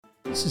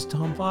This is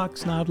Tom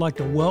Fox, and I'd like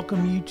to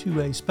welcome you to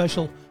a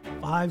special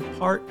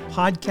 5-part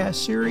podcast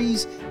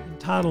series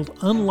entitled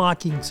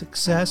Unlocking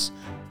Success,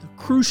 the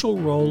Crucial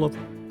Role of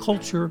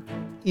Culture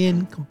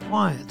in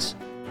Compliance.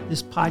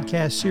 This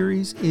podcast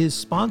series is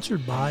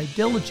sponsored by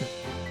Diligent.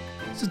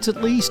 Since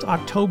at least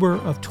October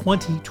of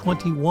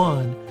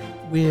 2021,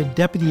 when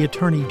Deputy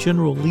Attorney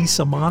General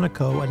Lisa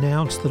Monaco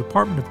announced the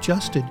Department of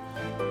Justice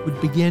would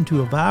begin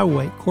to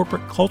evaluate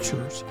corporate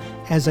cultures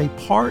as a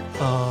part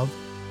of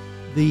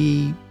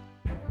the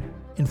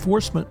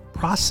enforcement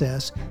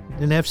process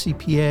in an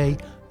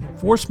FCPA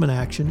enforcement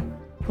action,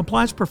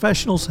 compliance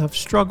professionals have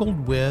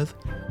struggled with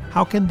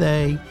how can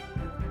they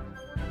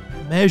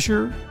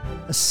measure,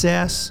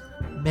 assess,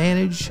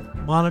 manage,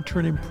 monitor,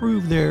 and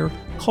improve their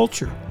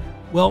culture.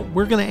 Well,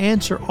 we're going to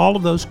answer all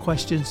of those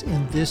questions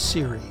in this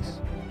series.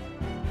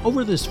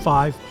 Over this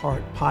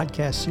 5-part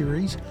podcast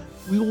series,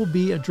 we will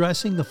be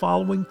addressing the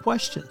following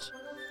questions.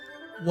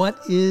 What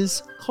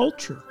is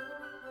culture?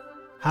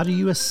 How do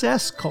you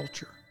assess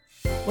culture?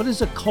 What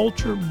is a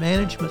culture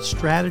management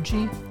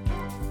strategy?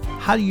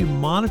 How do you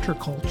monitor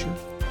culture?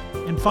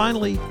 And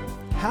finally,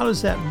 how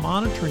does that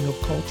monitoring of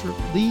culture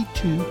lead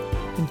to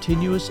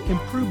continuous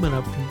improvement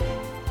of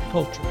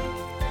culture?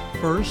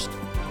 First,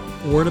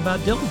 a word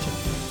about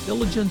diligence.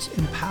 Diligence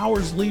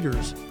empowers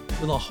leaders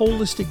with a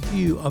holistic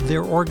view of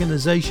their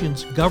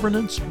organization's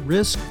governance,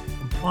 risk,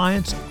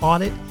 compliance,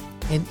 audit,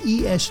 and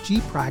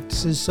ESG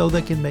practices so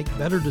they can make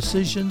better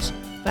decisions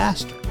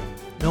faster,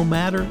 no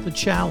matter the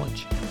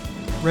challenge.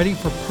 Ready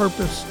for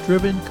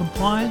purpose-driven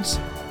compliance?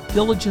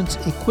 Diligence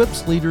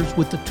equips leaders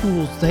with the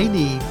tools they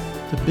need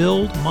to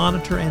build,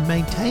 monitor, and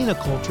maintain a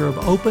culture of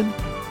open,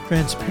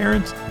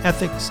 transparent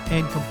ethics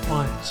and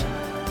compliance.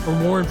 For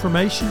more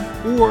information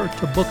or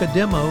to book a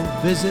demo,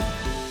 visit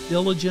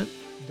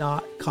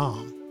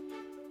diligent.com.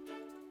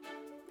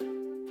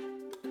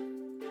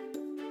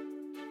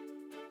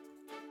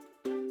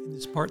 In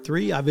this part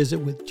 3, I visit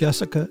with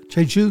Jessica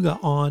Czeczuga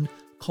on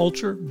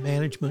culture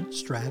management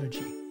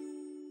strategy.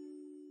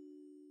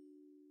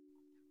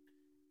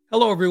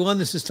 Hello, everyone.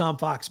 This is Tom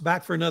Fox,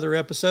 back for another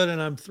episode, and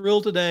I'm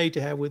thrilled today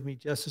to have with me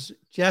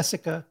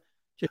Jessica.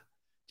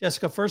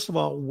 Jessica, first of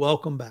all,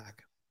 welcome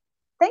back.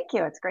 Thank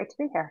you. It's great to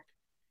be here.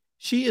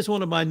 She is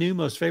one of my new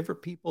most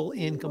favorite people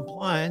in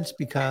compliance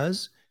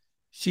because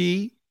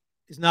she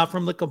is not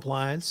from the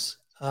compliance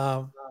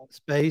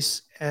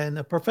space and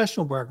a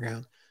professional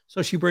background.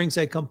 So she brings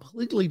a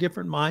completely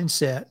different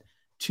mindset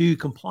to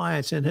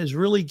compliance and has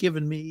really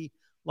given me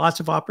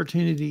lots of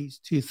opportunities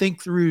to think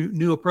through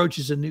new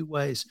approaches and new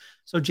ways.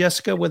 So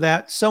Jessica, with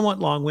that somewhat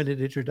long-winded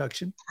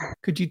introduction,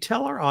 could you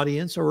tell our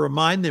audience, or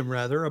remind them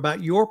rather,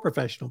 about your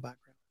professional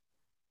background?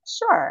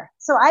 Sure.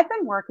 So I've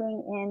been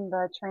working in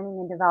the training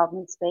and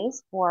development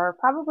space for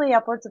probably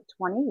upwards of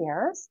 20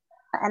 years.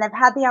 And I've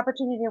had the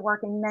opportunity to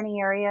work in many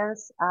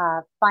areas,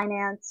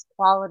 finance,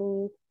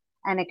 quality,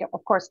 and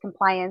of course,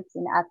 compliance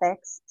and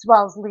ethics, as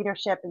well as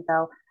leadership. And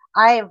so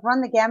I have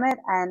run the gamut,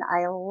 and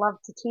I love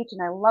to teach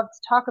and I love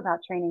to talk about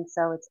training.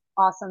 So it's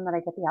awesome that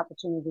I get the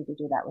opportunity to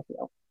do that with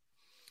you.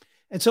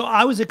 And so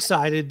I was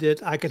excited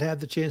that I could have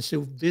the chance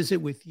to visit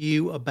with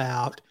you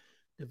about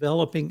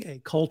developing a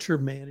culture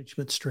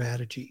management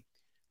strategy.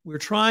 We're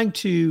trying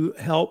to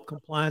help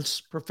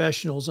compliance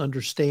professionals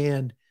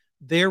understand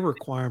their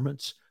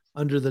requirements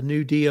under the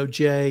new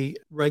DOJ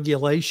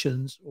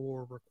regulations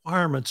or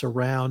requirements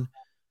around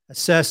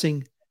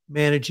assessing,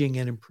 managing,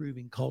 and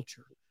improving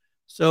culture.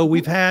 So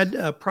we've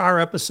had prior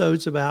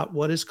episodes about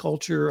what is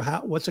culture,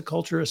 what's a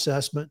culture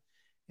assessment,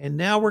 and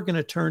now we're going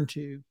to turn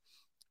to,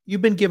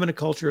 you've been given a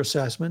culture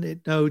assessment.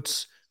 It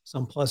notes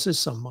some pluses,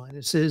 some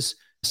minuses,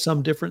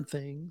 some different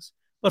things.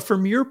 But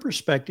from your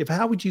perspective,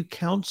 how would you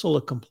counsel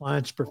a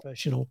compliance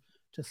professional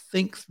to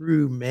think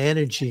through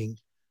managing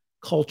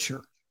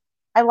culture?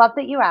 I love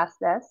that you asked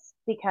this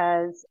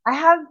because I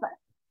have,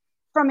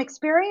 from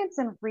experience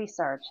and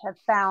research, have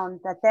found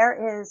that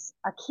there is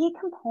a key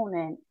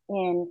component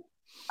in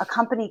a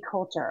company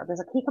culture. There's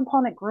a key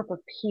component group of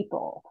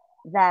people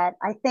that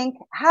I think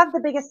have the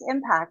biggest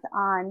impact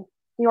on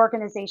the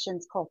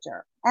organization's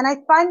culture. And I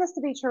find this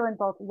to be true in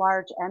both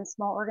large and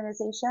small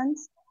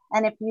organizations.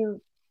 And if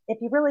you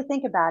really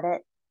think about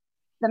it,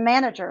 the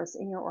managers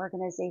in your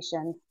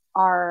organization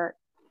are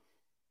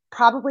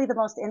probably the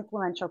most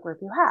influential group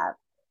you have.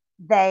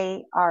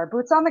 They are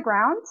boots on the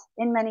ground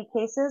in many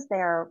cases.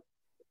 They are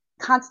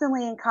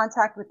constantly in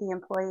contact with the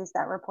employees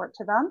that report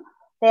to them.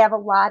 They have a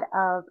lot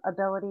of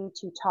ability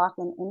to talk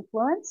and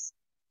influence.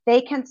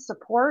 They can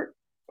support,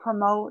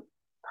 promote,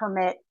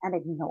 permit, and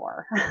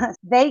ignore.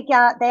 They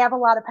have a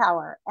lot of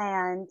power.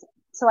 And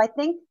so I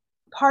think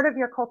part of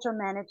your culture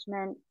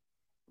management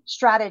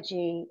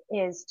strategy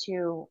is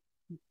to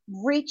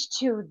reach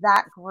to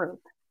that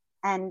group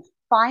and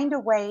find a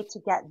way to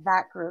get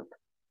that group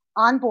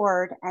on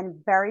board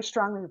and very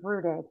strongly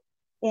rooted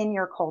in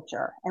your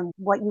culture and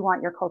what you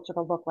want your culture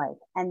to look like.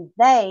 And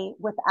they,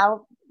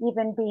 without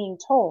even being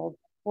told,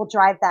 will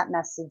drive that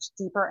message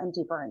deeper and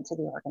deeper into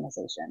the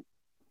organization.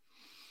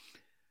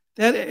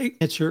 That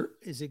answer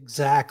is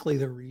exactly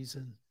the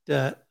reason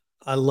that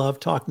I love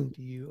talking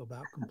to you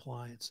about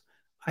compliance.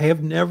 I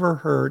have never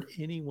heard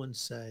anyone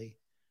say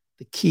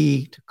the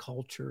key to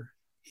culture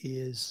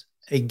is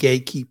a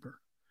gatekeeper.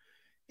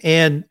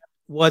 And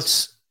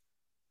what's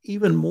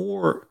even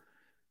more,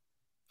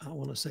 I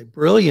want to say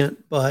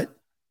brilliant, but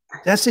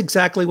that's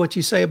exactly what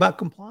you say about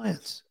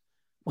compliance.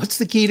 What's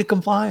the key to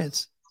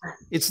compliance?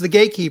 It's the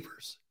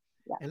gatekeepers.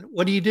 Yeah. And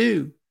what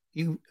do?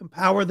 You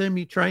empower them,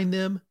 you train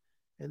them,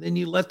 and then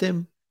you let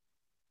them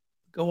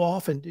go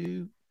off and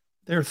do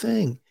their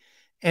thing.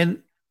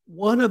 And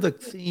one of the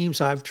themes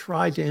I've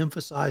tried to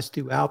emphasize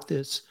throughout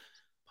this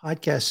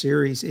podcast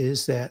series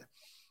is that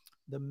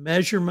the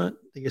measurement,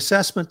 the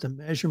assessment, the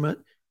measurement,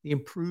 the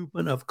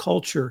improvement of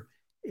culture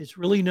is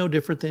really no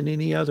different than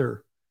any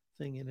other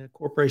thing in a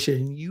corporation.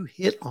 And you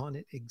hit on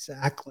it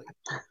exactly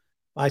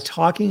by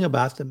talking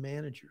about the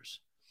managers.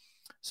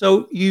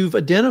 So you've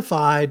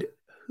identified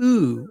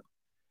who.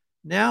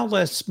 Now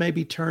let's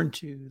maybe turn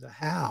to the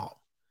how.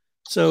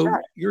 So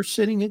Sure. you're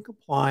sitting in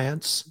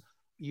compliance.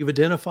 You've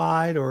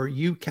identified or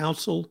you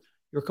counseled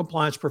your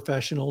compliance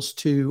professionals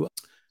to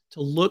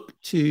look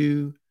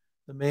to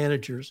the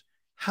managers.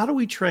 How do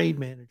we train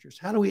managers?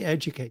 How do we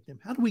educate them?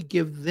 How do we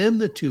give them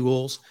the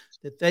tools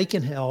that they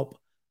can help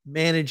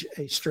manage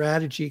a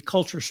strategy,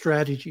 culture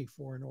strategy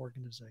for an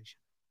organization?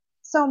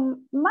 So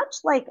much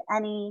like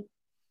any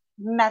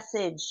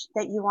message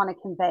that you want to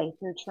convey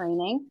through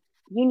training,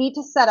 you need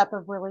to set up a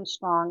really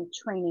strong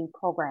training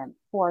program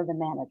for the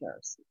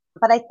managers.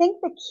 But I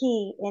think the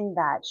key in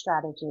that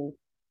strategy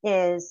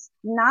is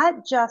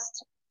not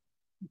just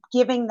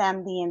giving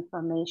them the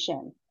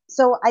information.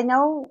 So I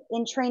know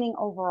in training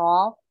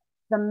overall,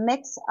 the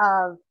mix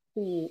of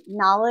the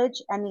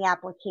knowledge and the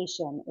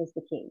application is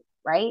the key,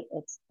 right?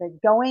 It's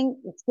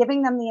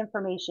giving them the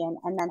information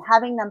and then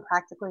having them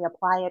practically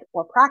apply it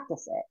or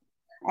practice it.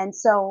 And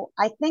so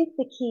I think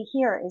the key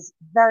here is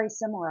very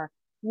similar.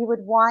 You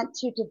would want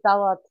to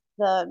develop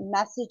the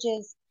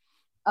messages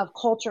of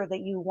culture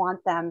that you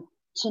want them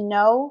to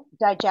know,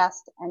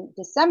 digest, and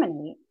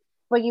disseminate.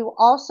 But you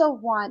also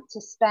want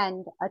to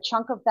spend a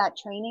chunk of that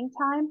training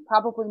time,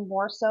 probably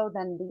more so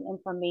than the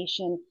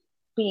information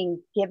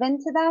being given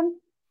to them,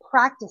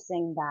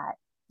 practicing that,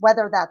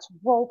 whether that's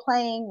role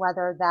playing,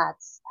 whether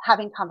that's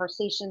having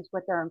conversations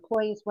with their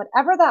employees,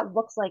 whatever that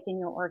looks like in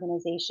your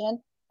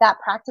organization, that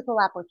practical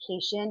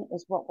application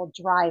is what will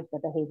drive the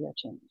behavior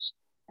change.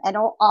 And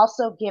it'll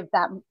also give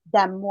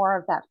them more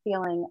of that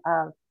feeling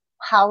of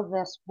how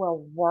this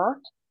will work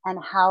and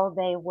how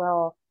they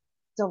will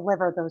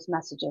deliver those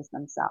messages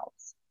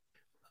themselves.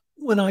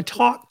 When I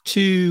talk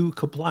to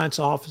compliance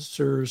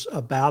officers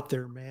about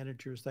their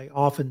managers, they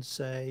often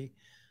say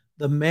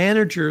the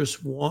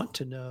managers want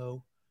to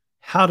know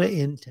how to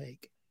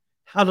intake,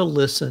 how to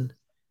listen,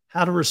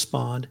 how to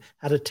respond,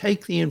 how to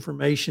take the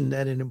information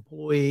that an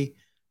employee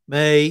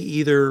may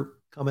either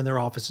come in their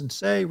office and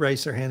say,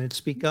 raise their hand and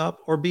speak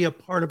up, or be a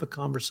part of a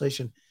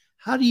conversation.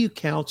 How do you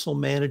counsel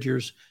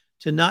managers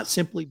to not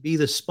simply be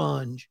the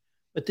sponge,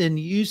 but then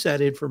use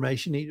that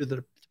information either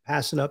to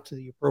pass it up to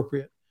the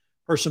appropriate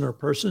person or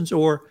persons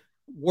or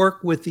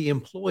work with the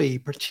employee,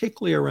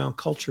 particularly around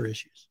culture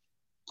issues?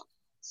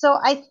 So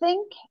I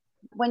think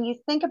when you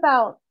think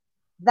about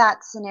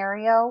that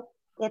scenario,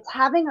 it's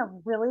having a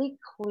really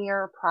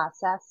clear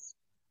process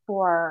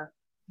for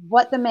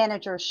what the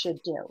manager should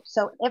do.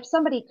 So if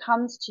somebody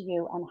comes to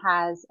you and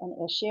has an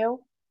issue,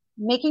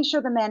 making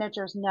sure the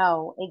managers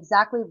know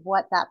exactly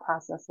what that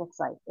process looks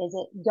like. Is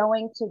it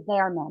going to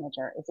their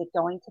manager? Is it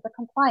going to the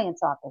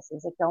compliance office?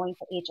 Is it going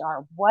to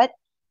HR? What's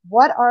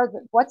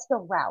the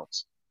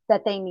route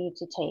that they need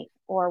to take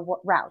or what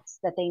routes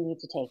that they need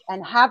to take,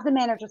 and have the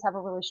managers have a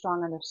really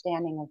strong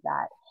understanding of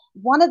that.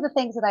 One of the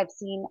things that I've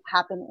seen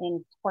happen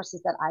in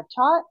courses that I've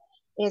taught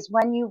is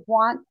when you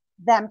want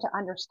them to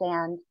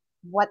understand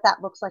what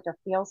that looks like or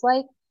feels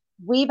like,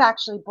 we've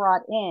actually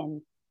brought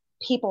in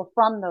people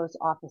from those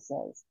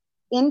offices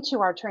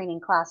into our training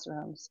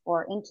classrooms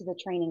or into the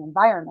training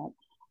environment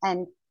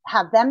and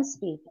have them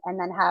speak and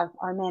then have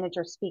our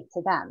manager speak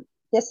to them.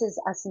 This is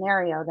a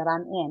scenario that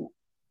I'm in.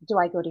 Do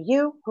I go to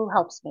you? Who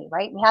helps me,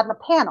 right? We had a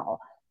panel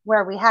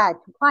where we had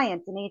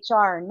compliance and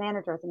HR and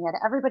managers, and we had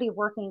everybody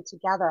working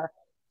together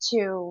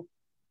to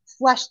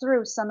flesh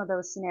through some of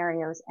those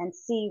scenarios and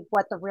see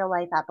what the real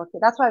life application.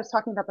 That's why I was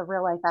talking about the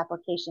real life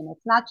application.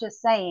 It's not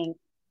just saying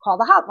call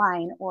the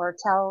hotline or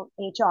tell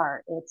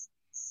HR. It's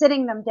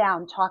sitting them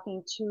down,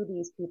 talking to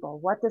these people.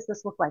 What does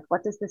this look like?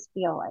 What does this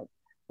feel like?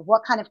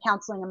 What kind of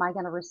counseling am I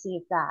going to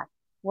receive back?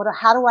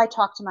 How do I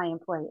talk to my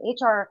employee?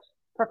 HR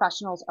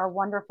professionals are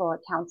wonderful at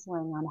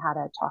counseling on how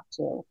to talk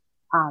to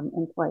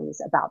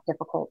employees about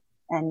difficult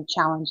and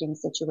challenging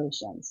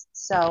situations.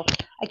 So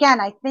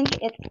again, I think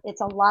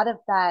it's a lot of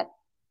that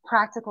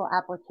practical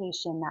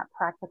application, that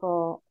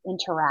practical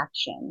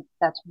interaction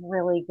that's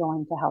really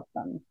going to help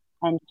them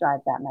and drive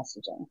that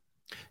messaging.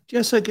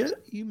 Jessica,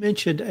 you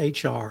mentioned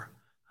HR.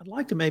 I'd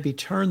like to maybe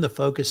turn the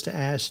focus to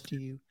ask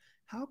you,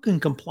 how can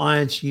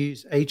compliance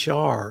use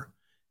HR,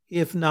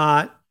 if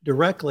not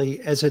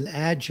directly as an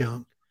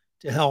adjunct,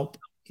 to help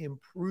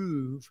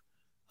improve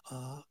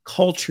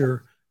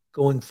culture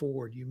going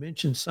forward? You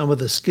mentioned some of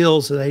the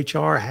skills that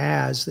HR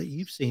has that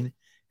you've seen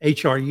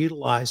HR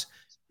utilize.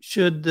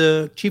 Should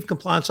the chief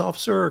compliance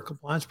officer or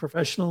compliance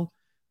professional,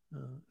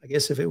 I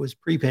guess if it was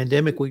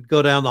pre-pandemic, we'd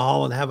go down the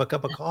hall and have a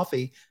cup of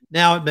coffee.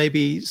 Now it may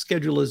be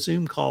schedule a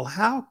Zoom call.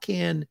 How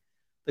can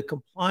the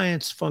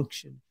compliance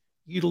function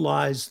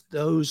utilize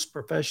those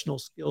professional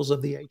skills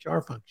of the HR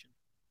function?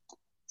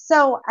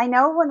 So I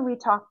know when we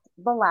talked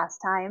the last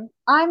time,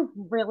 I'm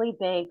really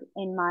big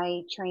in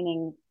my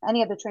training,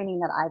 any of the training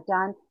that I've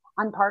done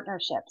on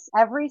partnerships.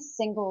 Every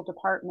single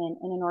department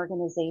in an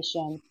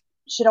organization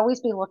should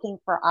always be looking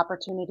for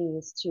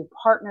opportunities to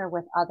partner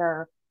with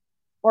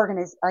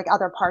like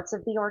other parts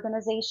of the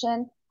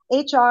organization.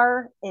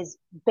 HR is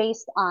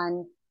based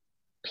on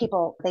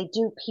people, they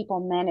do people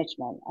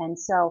management. And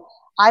so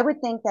I would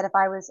think that if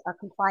I was a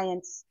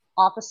compliance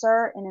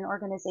officer in an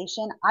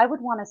organization, I would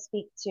want to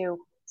speak to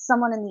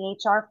someone in the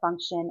HR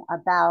function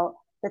about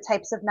the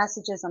types of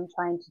messages I'm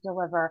trying to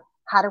deliver.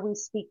 How do we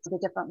speak to the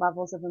different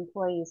levels of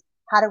employees?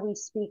 How do we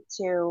speak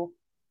to,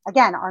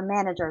 again, our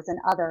managers and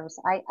others?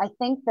 I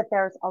think that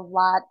there's a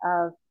lot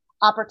of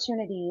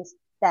opportunities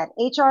that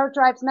HR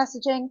drives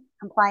messaging,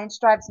 compliance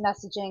drives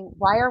messaging.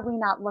 Why are we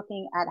not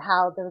looking at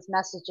how those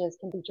messages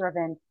can be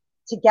driven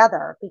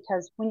together?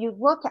 Because when you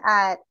look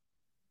at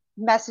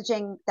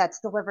messaging that's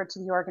delivered to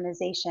the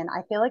organization,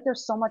 I feel like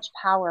there's so much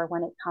power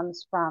when it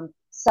comes from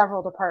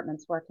several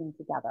departments working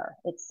together.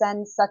 It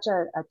sends such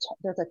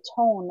there's a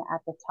tone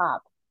at the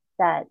top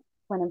that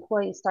when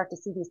employees start to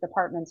see these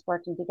departments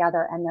working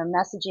together and their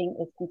messaging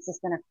is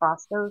consistent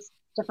across those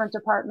different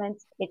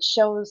departments, it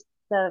shows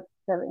the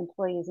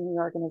employees in the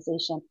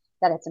organization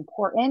that it's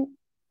important,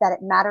 that it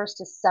matters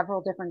to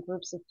several different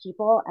groups of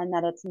people, and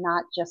that it's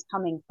not just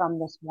coming from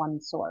this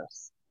one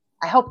source.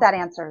 I hope that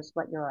answers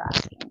what you're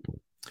asking.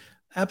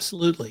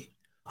 Absolutely.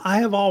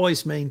 I have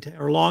always maintained,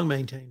 or long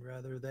maintained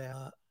rather,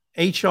 that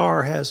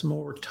HR has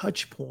more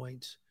touch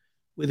points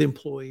with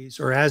employees,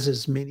 or has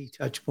as many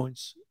touch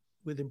points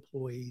with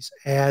employees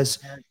as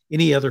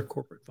any other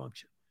corporate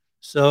function.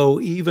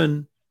 So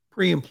even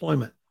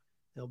pre-employment,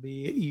 there'll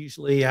be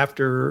usually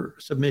after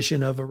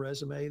submission of a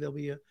resume, there'll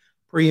be a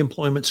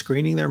pre-employment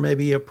screening. There may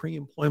be a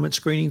pre-employment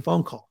screening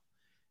phone call.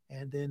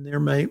 And then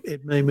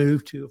it may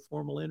move to a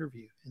formal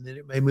interview, and then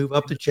it may move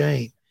up the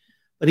chain.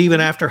 But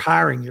even after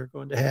hiring, you're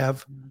going to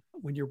have,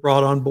 when you're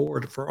brought on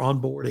board for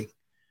onboarding,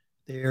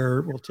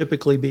 there will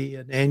typically be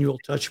an annual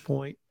touch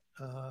point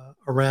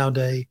around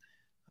a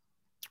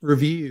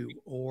review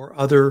or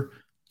other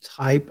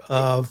type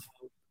of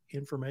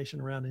information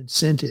around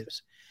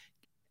incentives.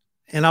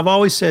 And I've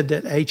always said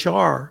that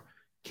HR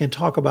can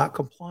talk about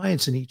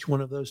compliance in each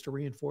one of those to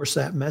reinforce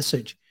that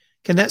message.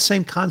 Can that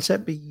same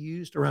concept be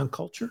used around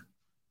culture?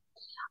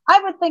 I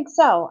would think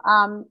so.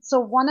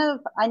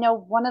 I know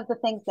one of the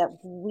things that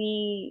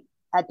we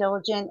at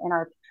Diligent in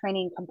our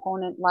training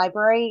component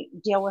library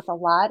deal with a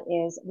lot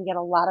is we get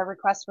a lot of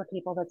requests for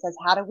people that says,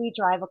 how do we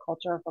drive a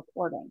culture of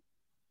reporting?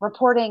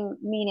 Reporting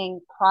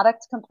meaning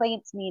product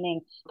complaints, meaning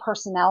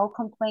personnel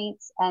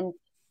complaints. And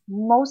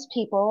most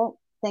people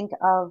think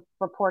of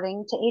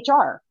reporting to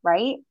HR,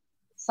 right?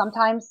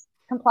 Sometimes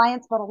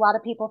compliance, but a lot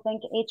of people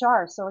think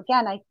HR. So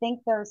again, I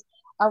think there's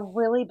a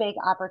really big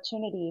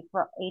opportunity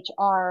for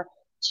HR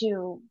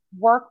to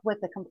work with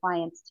the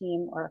compliance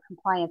team or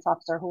compliance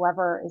officer,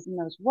 whoever is in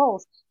those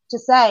roles,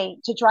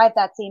 to drive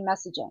that same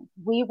messaging.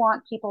 We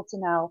want people to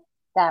know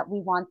that we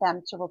want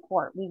them to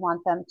report. We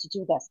want them to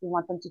do this. We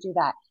want them to do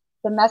that.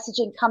 The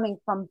messaging coming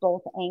from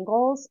both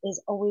angles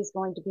is always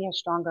going to be a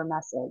stronger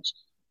message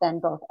than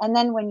both. And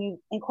then when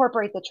you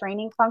incorporate the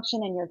training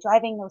function and you're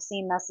driving those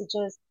same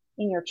messages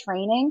in your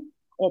training,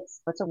 it's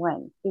a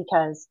win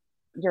because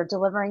you're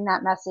delivering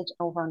that message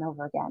over and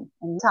over again.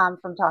 And Tom,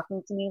 from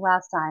talking to me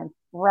last time,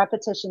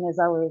 repetition is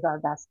always our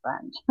best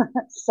friend.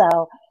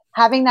 So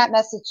having that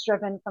message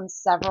driven from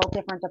several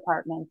different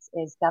departments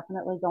is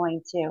definitely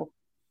going to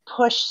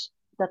push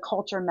the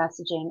culture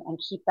messaging and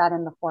keep that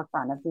in the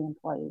forefront of the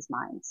employees'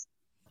 minds.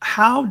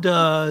 How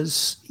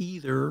does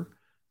either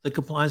the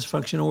compliance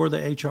function or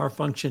the HR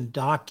function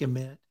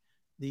document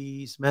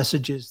these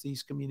messages,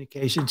 these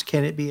communications?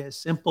 Can it be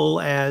as simple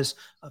as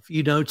a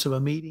few notes of a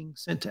meeting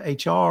sent to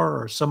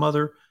HR or some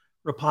other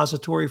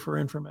repository for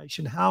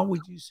information? How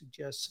would you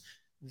suggest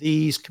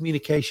these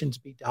communications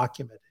be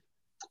documented?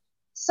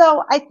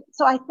 So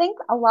I think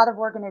a lot of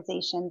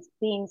organizations,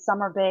 being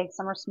some are big,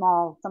 some are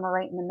small, some are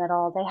right in the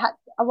middle,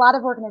 a lot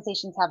of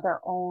organizations have their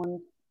own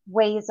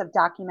ways of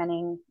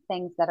documenting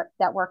things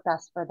that work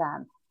best for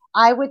them.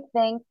 I would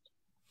think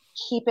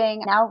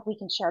now we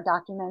can share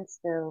documents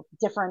through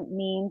different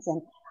means.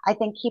 And I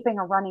think keeping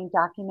a running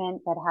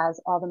document that has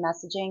all the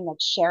messaging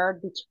that's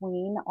shared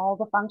between all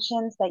the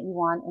functions that you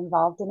want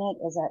involved in it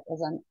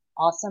is an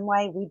awesome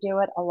way. We do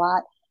it a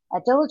lot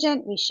at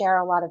Diligent. We share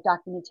a lot of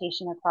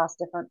documentation across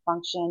different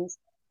functions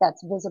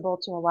that's visible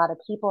to a lot of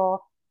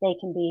people.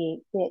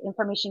 The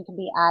information can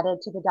be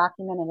added to the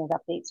document and it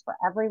updates for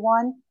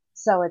everyone.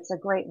 So it's a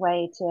great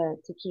way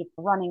to keep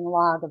a running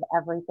log of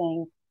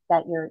everything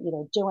that you're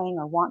either doing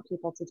or want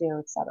people to do,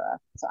 et cetera.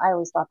 So I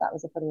always thought that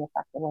was a pretty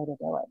effective way to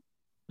do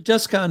it.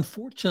 Jessica,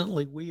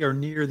 unfortunately, we are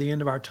near the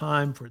end of our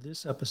time for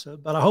this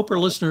episode, but I hope our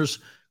listeners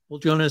will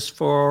join us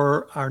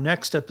for our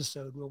next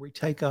episode where we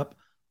take up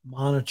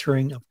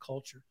monitoring of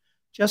culture.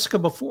 Jessica,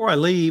 before I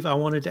leave, I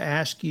wanted to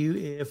ask you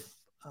if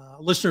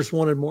listeners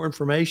wanted more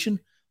information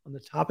on the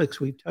topics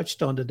we've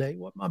touched on today,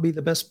 what might be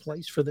the best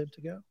place for them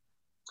to go?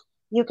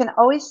 You can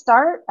always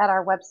start at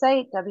our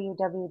website,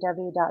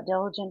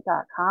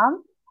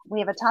 www.diligent.com. We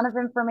have a ton of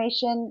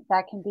information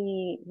that can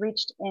be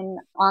reached in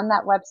on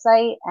that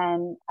website,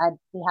 and I'd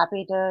be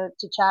happy to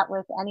chat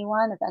with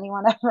anyone. If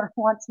anyone ever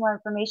wants more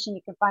information,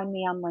 you can find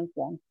me on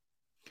LinkedIn.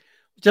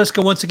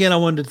 Jessica, once again, I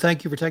wanted to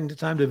thank you for taking the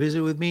time to visit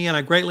with me, and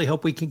I greatly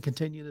hope we can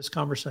continue this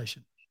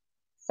conversation.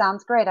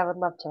 Sounds great. I would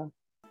love to.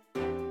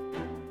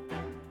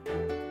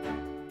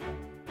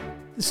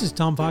 This is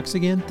Tom Fox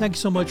again. Thank you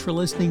so much for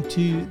listening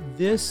to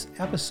this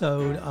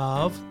episode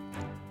of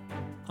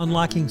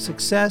Unlocking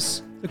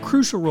Success, the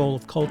Crucial Role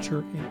of Culture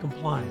in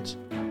Compliance.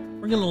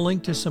 We're going to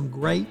link to some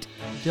great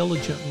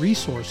Diligent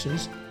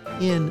resources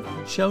in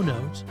the show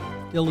notes.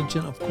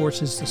 Diligent, of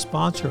course, is the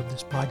sponsor of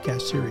this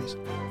podcast series.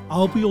 I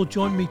hope you'll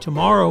join me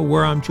tomorrow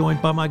where I'm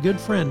joined by my good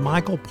friend,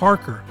 Michael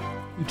Parker,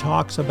 who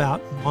talks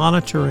about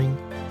monitoring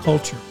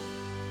culture.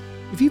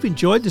 If you've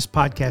enjoyed this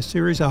podcast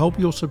series, I hope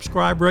you'll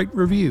subscribe, rate, and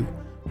review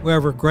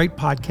wherever great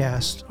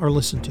podcasts are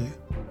listened to.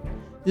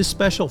 This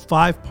special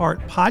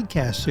 5-part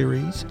podcast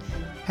series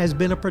has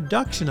been a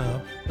production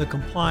of the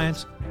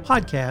Compliance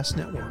Podcast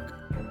Network.